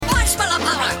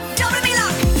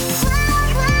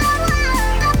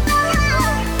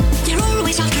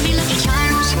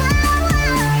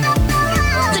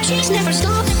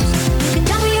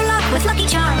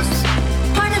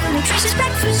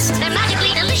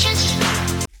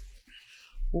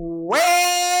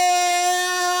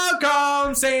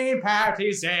St.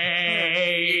 Patty's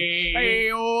Day.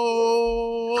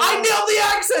 Hey-oh. I nailed the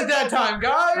accent that time,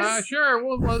 guys. Sure,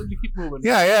 we'll keep moving.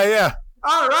 Yeah.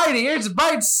 Alrighty, it's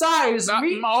bite-sized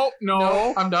meat.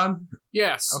 No, I'm done.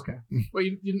 Yes. Okay. Well,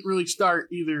 you didn't really start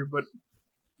either, but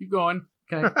keep going.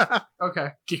 Okay. Okay.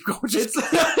 Keep going.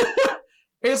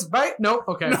 It's bite. Nope.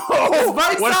 Okay. No. It's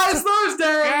bite-sized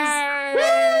Thursdays. Yay.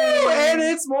 Woo! And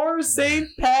it's more St.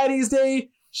 Patty's Day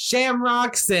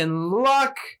shamrocks and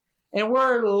luck. And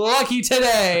we're lucky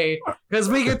today because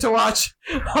we get to watch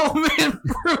Home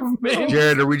Improvement.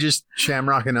 Jared, are we just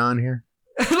shamrocking on here?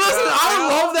 Listen, I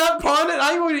love that pun, and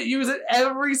I'm going to use it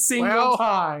every single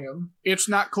time. It's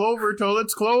not clover till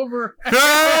it's clover.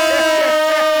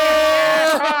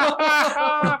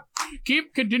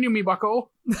 Continue me, bucko.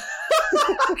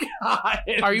 God,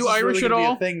 Are you Irish at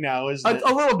all? A thing now, isn't it?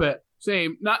 a little bit.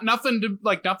 Same. Nothing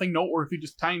noteworthy,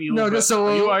 just tiny. No, bit. just so.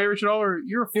 Are you Irish at all, or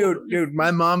you're Dude, my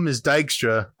mom is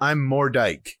Dykstra. I'm more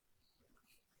Dyke.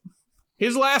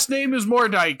 His last name is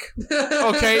Mordyke.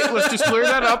 Okay, let's just clear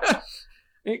that up.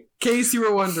 In case you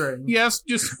were wondering. Yes,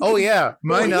 just. Oh yeah,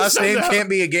 my Well, last name can't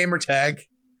be a gamer tag.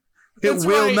 It That's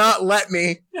will right. not let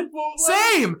me.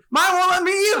 Same. Mine won't let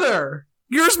me either.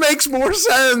 Yours makes more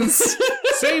sense.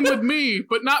 Same with me,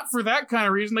 but not for that kind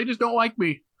of reason. They just don't like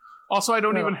me. Also, I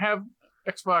don't even have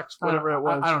Xbox, whatever it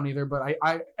was. I don't either, but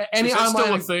I Is that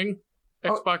still a thing?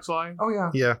 Xbox Live? Oh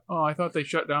yeah. Yeah, Oh, I thought they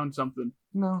shut down something.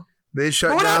 No. they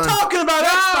shut But we're down. not talking about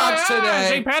Xbox today.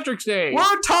 St. Patrick's Day.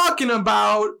 We're talking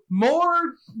about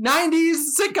more 90s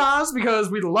sitcoms because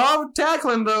we love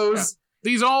tackling those.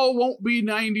 These all won't be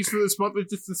 90s for this month.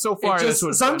 It's just so far. That's what it's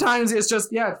been. Sometimes it's just,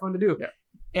 it's fun to do. Yeah.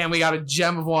 And we got a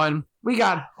gem of one. We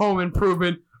got Home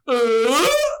Improvement. And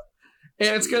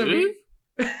it's going to be...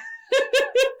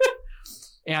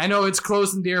 And I know it's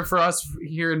close and dear for us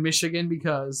here in Michigan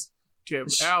because... Tim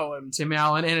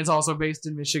Allen, and it's also based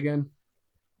in Michigan.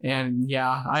 And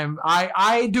yeah,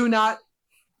 I do not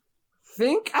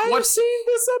think I've seen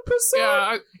this episode.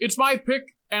 Yeah, it's my pick,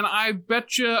 and I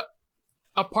bet you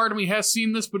a part of me has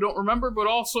seen this but don't remember. But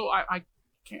also, I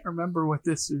can't remember what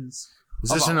this is. Is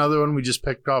this another one we just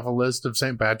picked off a list of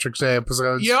St. Patrick's Day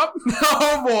episodes? Yep.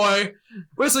 Oh boy.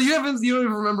 Wait, so you don't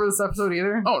even remember this episode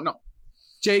either? Oh no.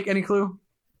 Jake, any clue?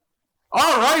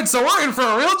 All right, so we're in for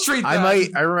a real treat. I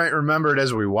might remember it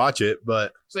as we watch it,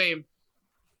 but Same.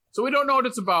 So we don't know what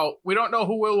it's about. We don't know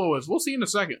who Willow is. We'll see in a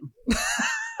second.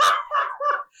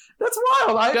 That's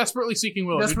wild. Desperately Seeking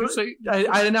Willow. Did you say?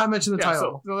 I did not mention the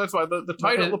title. So that's why the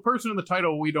title, the person in the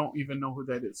title, we don't even know who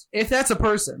that is. If that's a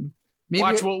person, maybe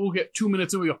Watch, we'll get 2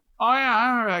 minutes and we go, oh yeah, I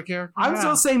remember that character. I'm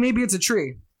still saying maybe it's a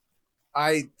tree.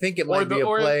 I think it might be a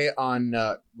play on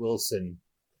Wilson.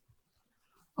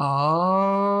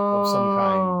 Oh, Of some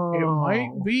kind. It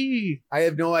might be. I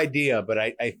have no idea, but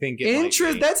I think it might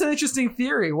be. That's an interesting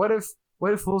theory. What if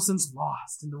Wilson's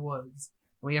lost in the woods?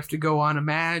 We have to go on a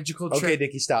magical trip. Okay,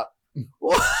 Dickie, stop. You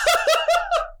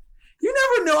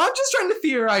never know. I'm just trying to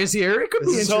theorize here. It could be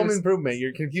This is interesting. Home Improvement.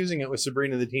 You're confusing it with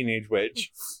Sabrina the Teenage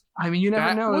Witch. I mean, you never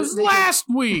That know. was last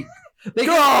week. They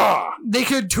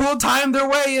could tool time their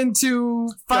way into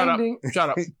finding.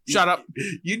 Shut up. Shut up.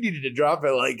 You needed to drop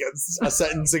it like a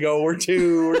sentence ago or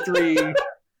two or three.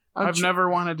 I've never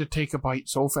wanted to take a bite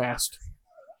so fast.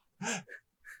 Go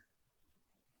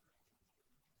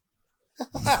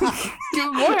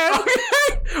ahead.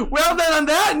 Okay. Well, then on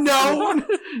that note,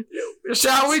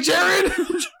 shall we, Jared? Take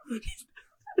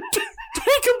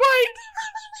a bite.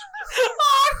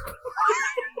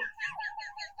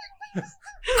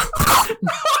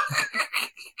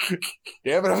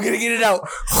 Damn it, I'm gonna get it out.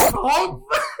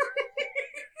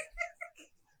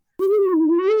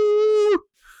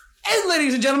 And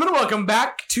ladies and gentlemen, welcome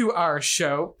back to our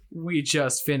show. We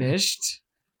just finished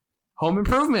Home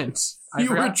Improvement. You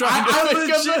were trying to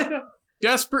think of it.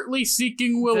 Desperately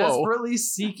Seeking Willow. Desperately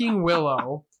Seeking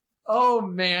Willow. Oh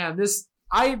man,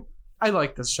 I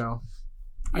like this show.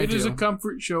 It is a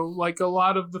comfort show, like a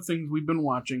lot of the things we've been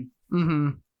watching. Mm-hmm.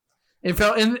 It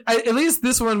felt, and at least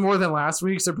this one more than last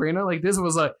week, Sabrina. Like this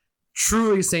was a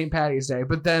truly St. Patty's Day,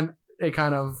 but then it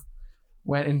kind of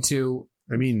went into.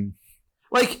 I mean,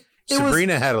 like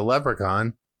Sabrina had a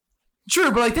leprechaun.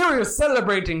 True, but like they were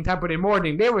celebrating Saturday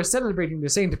morning. They were celebrating the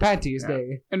St. Patty's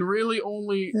Day, and really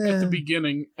only at the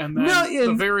beginning, and then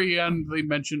the very end they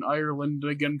mentioned Ireland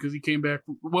again because he came back.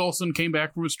 Wilson came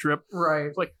back from his trip. Right.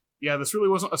 It's like, yeah, this really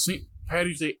wasn't a St.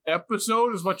 Patty's Day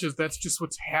episode as much as that's just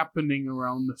what's happening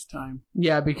around this time.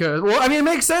 Yeah, because it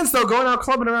makes sense though. Going out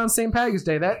clubbing around St. Patty's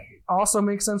Day, that also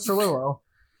makes sense for Willow,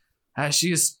 as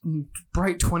she's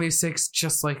bright 26,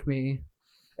 just like me.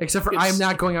 Except for I'm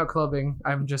not going out clubbing.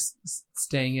 I'm just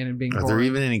staying in and being bored. Are there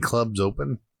even any clubs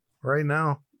open? right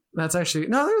now. That's actually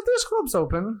no. There's clubs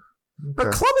open, but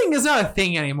Okay. clubbing is not a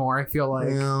thing anymore. I feel like.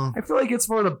 Yeah. I feel like it's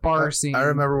for the bar scene. I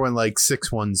remember when like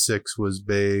 616 was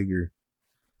big,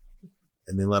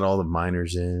 and they let all the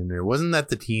minors in. Or wasn't that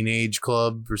the teenage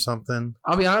club or something?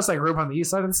 I'll be honest. I grew up on the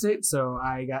east side of the state, so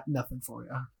I got nothing for you.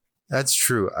 That's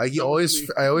true. I always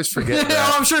forget Oh,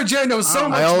 that. I'm sure Jerry knows so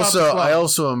much. I about the club.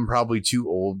 also am probably too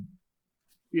old.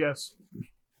 Yes.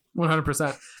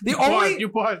 100%. The You only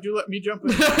paused. You let me jump in.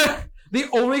 the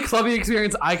only clubbing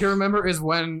experience I can remember is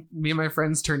when me and my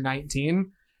friends turned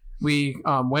 19. We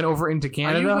went over into Are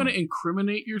Canada. you going to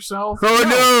incriminate yourself?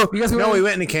 Oh no! because We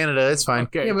went into Canada. It's fine.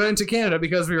 Okay. Yeah, we went into Canada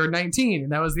because we were 19,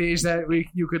 and that was the age that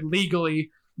you could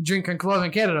legally drink and club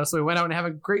in Canada. So we went out and have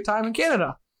a great time in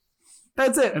Canada.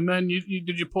 That's it. And then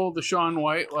did you pull the Shaun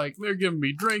White, like, they're giving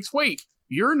me drinks? Wait,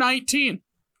 you're 19.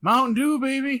 Mountain Dew,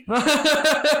 baby.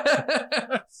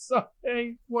 So,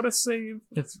 hey, what a save.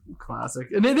 It's classic.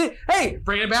 And then hey,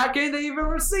 bring it back in. They even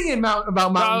were singing about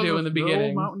Mountain Dew in the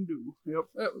beginning. Mountain Dew. Yep,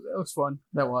 that was fun.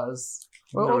 That was.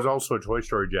 There was also a Toy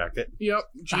Story jacket. Yep,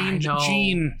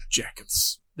 jean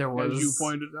jackets. There was. As you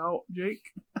pointed out, Jake.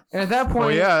 And at that point, Oh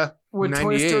yeah, with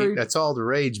Toy 98. Story, That's all the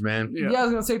rage, man. yeah, I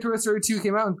was gonna say Toy Story 2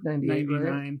 came out in 98,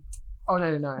 99. right? Oh,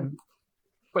 99.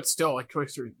 But still, like, Toy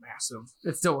Story is massive.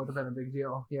 It still would have been a big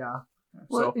deal. Yeah. So,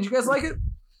 Well, did you guys like it?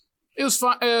 it was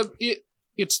fun.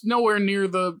 It's nowhere near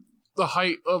the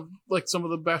height of, like, some of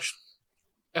the best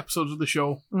episodes of the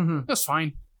show. Mm-hmm. That's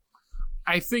fine.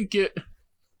 I think I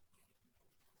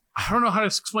don't know how to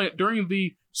explain it. During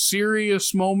the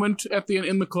serious moment at the end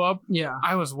in the club, Yeah.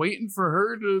 I was waiting for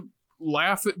her to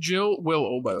laugh at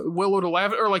Willow to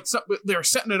laugh at her, like they were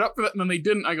setting it up for that, and then they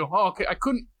didn't. I go, oh, okay. I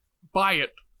couldn't buy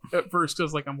it at first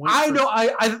because, like, I'm waiting. I know.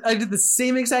 I did the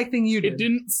same exact thing you did. It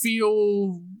didn't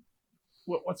feel.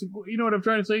 What's it? You know what I'm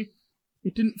trying to say?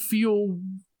 It didn't feel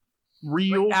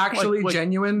real, Like, actually like,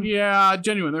 genuine. Yeah,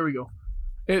 genuine. There we go.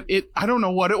 It. I don't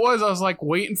know what it was. I was like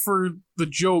waiting for the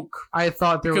joke. I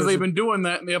thought there Because was they've been doing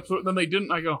that in the episode, then they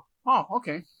didn't. I go, oh,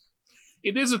 okay.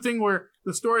 It is a thing where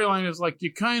the storyline is like,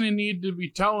 you kind of need to be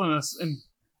telling us, and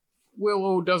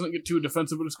Willow doesn't get too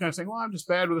defensive, but it's kind of saying, well, I'm just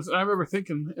bad with this. And I remember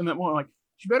thinking in that moment, like,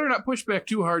 she better not push back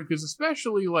too hard, because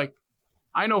especially, like,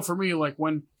 I know for me, like,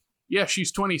 when, yeah,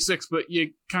 she's 26, but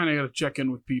you kind of got to check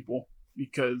in with people,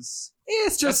 because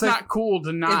it's just it's not cool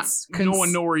to not no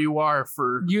one know where you are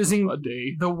for using a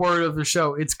day. the word of the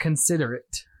show. It's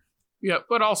considerate. Yeah,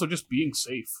 but also just being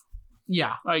safe.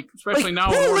 Yeah. Like, especially Like,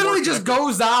 now. who we're more literally just connected.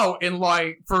 goes out and,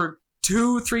 like, for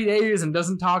 2-3 days and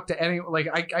doesn't talk to anyone. Like,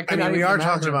 I could not we even are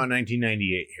imagine. talking about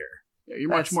 1998 here. Yeah, you're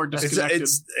much more It's, disconnected.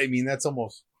 I mean, that's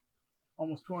almost.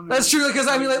 Almost 200. That's true, because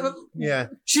I mean, like, Yeah.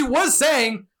 she was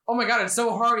saying, "Oh my god, it's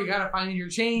so hard. You gotta find your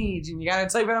change, and you gotta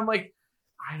type it." I'm like,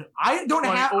 I don't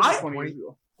have. over I 20 years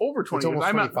ago. Over 20 It's years. almost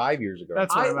I'm not, 25 years ago.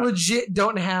 that's what I meant. legit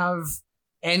don't have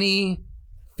any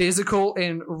physical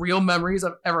and real memories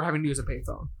of ever having to use a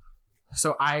payphone.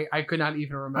 So I could not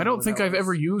even remember. I don't what think that I've was.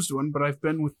 ever used one, but I've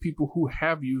been with people who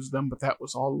have used them, but that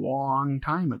was a long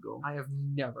time ago. I have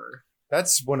never.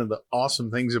 That's one of the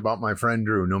awesome things about my friend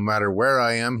Drew. No matter where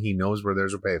I am, he knows where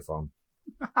there's a payphone.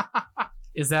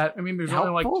 Is that? I mean, there's helpful?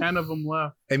 only like 10 of them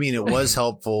left. I mean, it was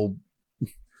helpful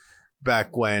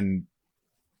back when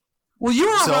Well,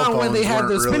 you were cell around phones when they had weren't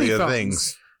those really spinny a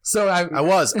phones. thing. So I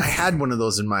had one of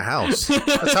those in my house.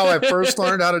 That's how I first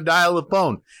learned how to dial a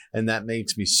phone. And that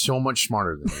makes me so much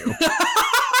smarter than you.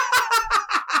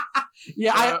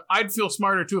 Yeah, I'd feel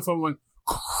smarter too if I'm going.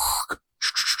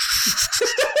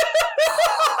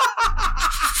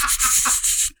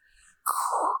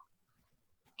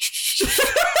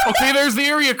 Okay, there's the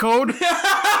area code.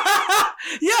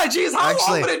 yeah. Geez, how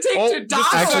long would it take to dial?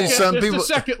 actually, some Just people- a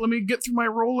second. Let me get through my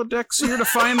Rolodex here to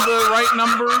find the right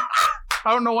number.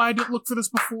 I don't know why I didn't look for this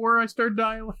before I started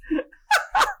dialing.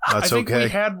 That's I think okay. we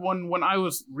had one when I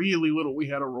was really little. We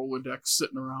had a Rolodex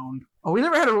sitting around. Oh, we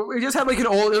never had a. We just had like an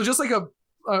old. It was just like a.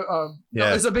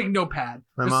 Yeah. It's a big notepad.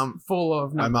 My just mom- full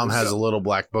of. My mom numbers. has a little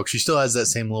black book. She still has that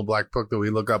same little black book that we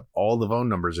look up all the phone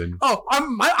numbers in. Oh,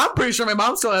 I'm pretty sure my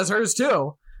mom still has hers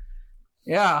too.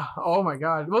 Yeah. Oh my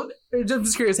god. Well, I'm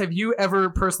just curious. Have you ever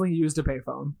personally used a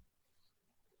payphone?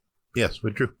 Yes,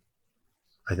 with Drew.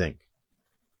 I think.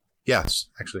 Yes,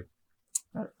 actually.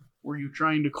 Were you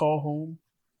trying to call home?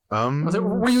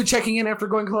 Were you checking in after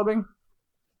going clubbing?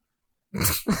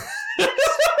 Can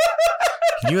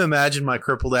you imagine my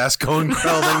crippled ass going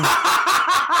crawling?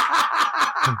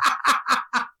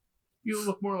 You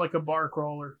look more like a bar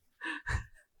crawler.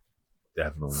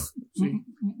 Definitely. See?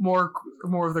 More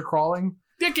of the crawling.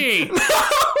 Dickie!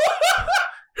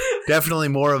 Definitely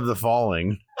more of the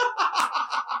falling.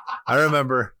 I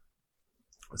remember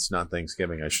It's not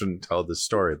Thanksgiving. I shouldn't tell this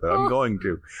story, but I'm going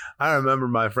to. I remember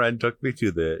my friend took me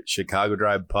to the Chicago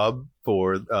Drive pub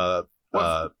for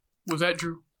was that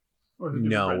Drew? Or was it a different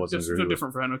No, it friend? wasn't Just Drew. a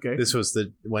different friend. Okay. This was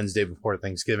the Wednesday before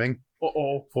Thanksgiving.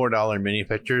 Uh-oh. $4 mini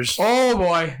pictures. Oh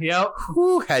boy, yep.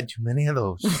 Who had too many of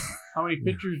those? How many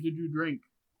pitchers did you drink?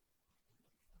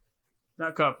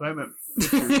 Not cups. I meant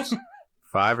pitchers.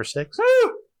 5 or 6.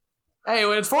 Woo! Hey,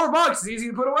 when it's $4, it's easy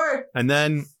to put away. And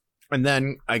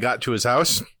then I got to his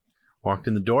house, walked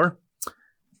in the door,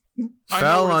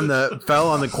 fell on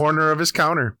the corner of his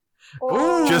counter.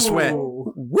 Ooh. Just went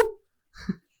whoop.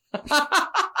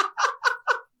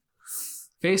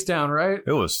 Face down, right?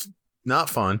 It was not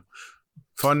fun.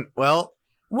 Well,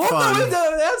 Well, fun.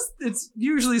 no, it's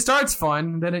usually starts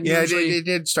fun, then it Yeah, usually it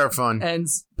did start fun.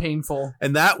 ends painful.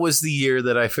 And that was the year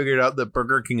that I figured out that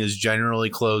Burger King is generally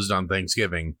closed on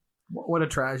Thanksgiving. What a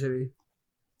tragedy.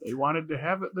 They wanted to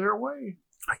have it their way.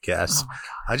 I guess. Oh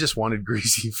my I just wanted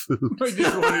greasy food. I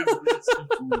just wanted to get some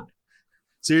food.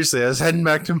 Seriously, I was heading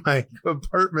back to my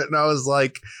apartment and I was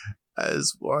like, I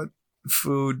just want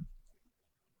food.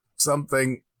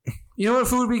 Something. You know what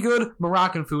food would be good?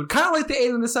 Moroccan food. Kind of like they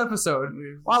ate in this episode.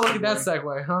 Wow, look at that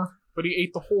segue, huh? But he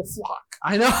ate the whole flock.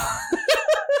 I know.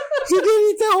 He did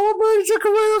eat that whole bird. He took it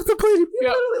right off the plate.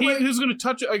 Yeah, he was going to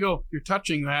touch it. I go, you're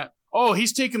touching that. Oh,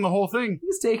 he's taking the whole thing.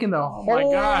 He's taking the my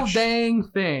whole gosh. dang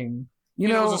thing. You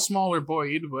It know, was a smaller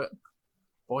Boyd, but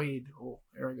Boyd. Oh,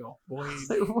 there we go. Boyd.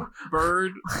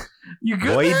 Bird. you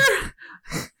good Boyd?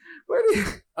 there? Where do you...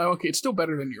 Oh, okay, it's still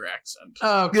better than your accent.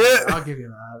 Oh, okay. Yeah. I'll give you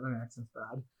that. My accent's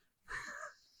bad.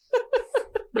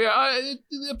 But yeah,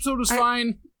 the episode was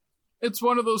fine. It's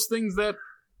one of those things that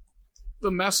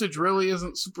the message really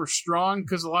isn't super strong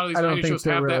because a lot of these I don't radio think shows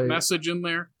they're have that really- message in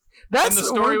there. That's And the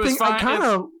story one was thing I fine. kind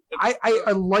of...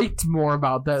 I liked more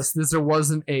about this. There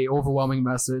wasn't a overwhelming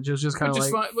message. It was just kind of Which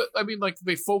is like... fine, but I mean, like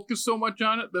they focus so much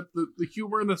on it that the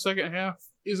humor in the second half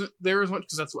isn't there as much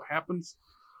because that's what happens.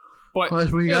 But Well,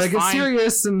 we gotta it's get fine.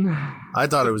 serious and... I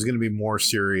thought it was going to be more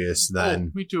serious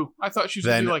than. Oh, me too. I thought she was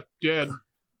gonna be like dead.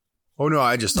 Oh no,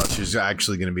 I just thought she was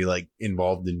actually going to be like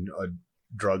involved in a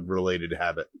drug related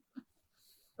habit.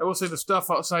 I will say the stuff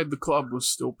outside the club was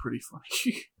still pretty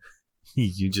funny.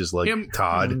 You just like Him-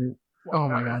 Todd. Oh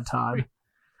my god, Todd.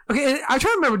 Okay, and I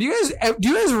try to remember. Do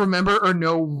you guys remember or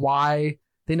know why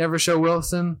they never show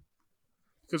Wilson?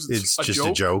 Because It's a just joke.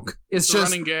 a joke. It's It's a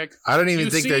just running gag. I don't even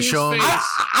You think see they his show him. face.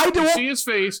 I You don't. see his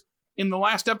face in the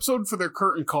last episode for their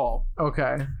curtain call.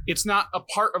 Okay. It's not a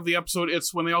part of the episode.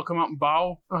 It's when they all come out and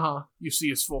bow. Uh huh. You see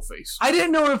his full face. I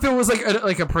didn't know if it was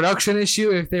like a production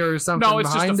issue, if there was something No, it's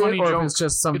just a behind funny it, or joke. if it's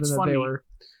just something It's that funny. they were.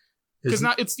 Because Isn't,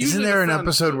 not. It's isn't usually there the an fence.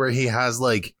 episode where he has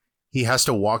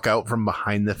to walk out from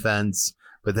behind the fence,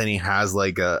 but then he has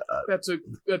like a That's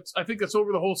I think that's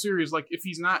over the whole series. Like if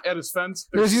he's not at his fence,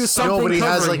 There's usually something no, but he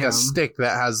has covering like him. a stick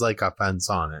that has like a fence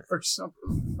on it. or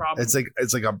something. Probably. It's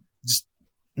like a just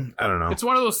I don't know. It's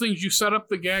one of those things you set up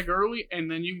the gag early and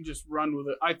then you can just run with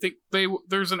it. I think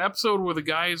there's an episode where the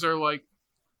guys are like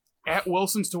at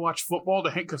Wilson's to watch football to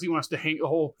hang because he wants to hang. The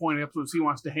whole point of the episode is he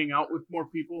wants to hang out with more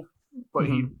people, but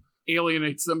he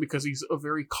alienates them because he's a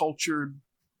very cultured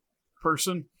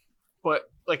person. But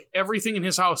like everything in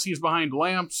his house, he's behind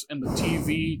lamps and the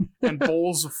TV and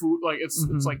bowls of food. Like it's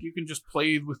like you can just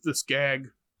play with this gag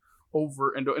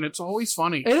over and it's always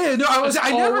funny. It is. No,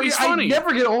 I funny.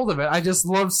 never get old of it. I just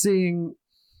love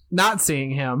not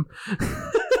seeing him.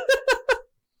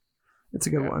 It's a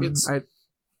good one.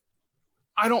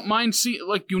 I don't mind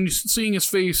seeing his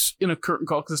face in a curtain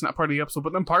call because it's not part of the episode.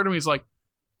 But then part of me is like,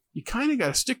 you kind of got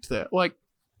to stick to that. Like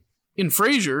in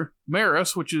Frasier,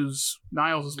 Maris, which is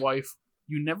Niles' wife,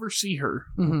 you never see her.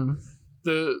 Mhm.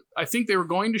 I think they were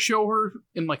going to show her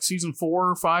in like season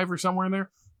 4 or 5 or somewhere in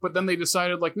there. But then they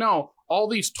decided, like, no, all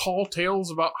these tall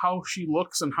tales about how she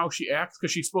looks and how she acts,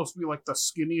 because she's supposed to be like the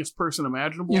skinniest person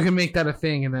imaginable. You can make that a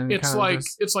thing, and then It's like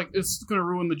it's going to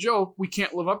ruin the joke. We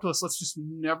can't live up to this. Let's just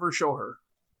never show her,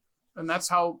 and that's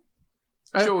how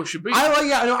the show should be.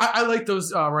 I like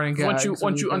those running gags.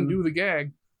 Once you undo the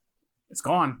gag, it's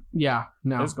gone. Yeah,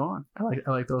 no, It's gone. I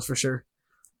like those for sure.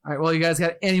 All right, well, you guys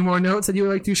got any more notes that you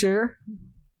would like to share?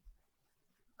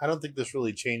 I don't think this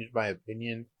really changed my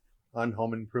opinion on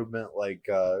Home Improvement, like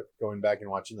going back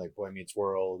and watching like Boy Meets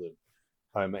World and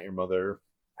How I Met Your Mother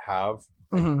have.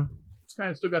 Mm-hmm. It's kind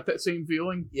of still got that same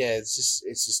feeling. Yeah, it's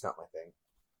just not my thing.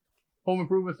 Home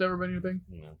Improvement's never been your thing.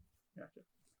 No. Gotcha.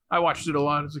 I watched it a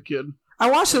lot as a kid. I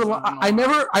watched it a lot. I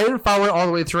didn't follow it all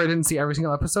the way through. I didn't see every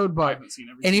single episode, I but haven't seen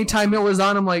everything. anytime it was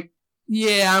on, I'm like,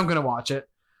 yeah, I'm gonna watch it.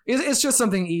 It's just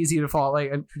something easy to fall.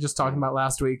 Like we were just talking about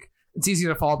last week. It's easy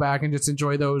to fall back and just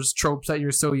enjoy those tropes that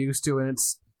you're so used to, and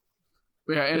it's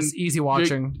Yeah, and It's easy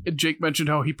watching. Jake mentioned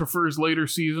how he prefers later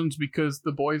seasons because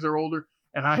the boys are older,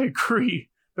 and I agree.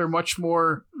 They're much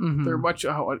more. Mhm. They're much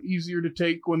easier to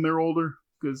take when they're older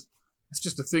because it's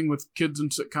just a thing with kids and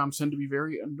sitcoms tend to be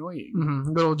very annoying.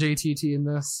 Mhm. Good old JTT in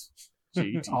this.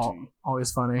 JTT.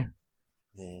 Always funny.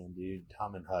 Man, dude,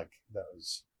 Tom and Huck.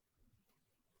 That's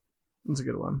That's a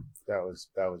good one.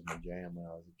 my jam when I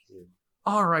was a kid.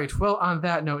 All right. Well, on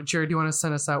that note, Jared, do you want to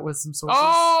send us out with some sources?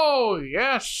 Oh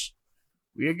yes,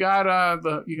 we got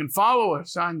you can follow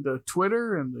us on the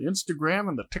Twitter and the Instagram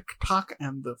and the TikTok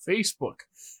and the Facebook,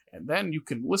 and then you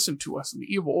can listen to us on the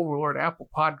Evil Overlord Apple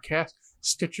Podcast,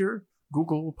 Stitcher,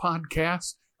 Google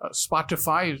Podcasts,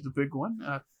 Spotify is the big one.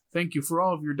 Thank you for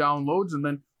all of your downloads, and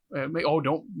then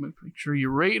don't make sure you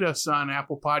rate us on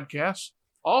Apple Podcasts.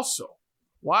 Also,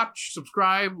 watch,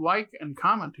 subscribe, like, and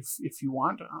comment if you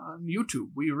want on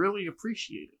YouTube. We really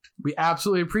appreciate it. We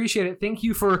absolutely appreciate it. Thank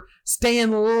you for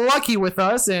staying lucky with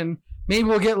us, and maybe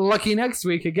we'll get lucky next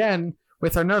week again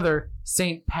with another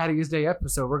St. Patty's Day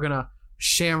episode. We're going to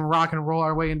rock and roll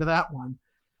our way into that one.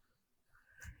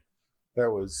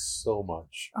 That was so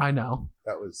much. I know.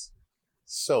 That was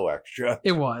so extra.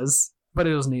 It was, but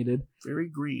it was needed. Very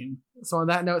green. So on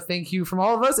that note, thank you from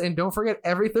all of us, and don't forget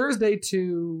every Thursday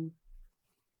to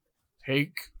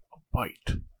Take a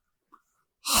bite.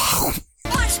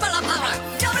 Marshmallow power!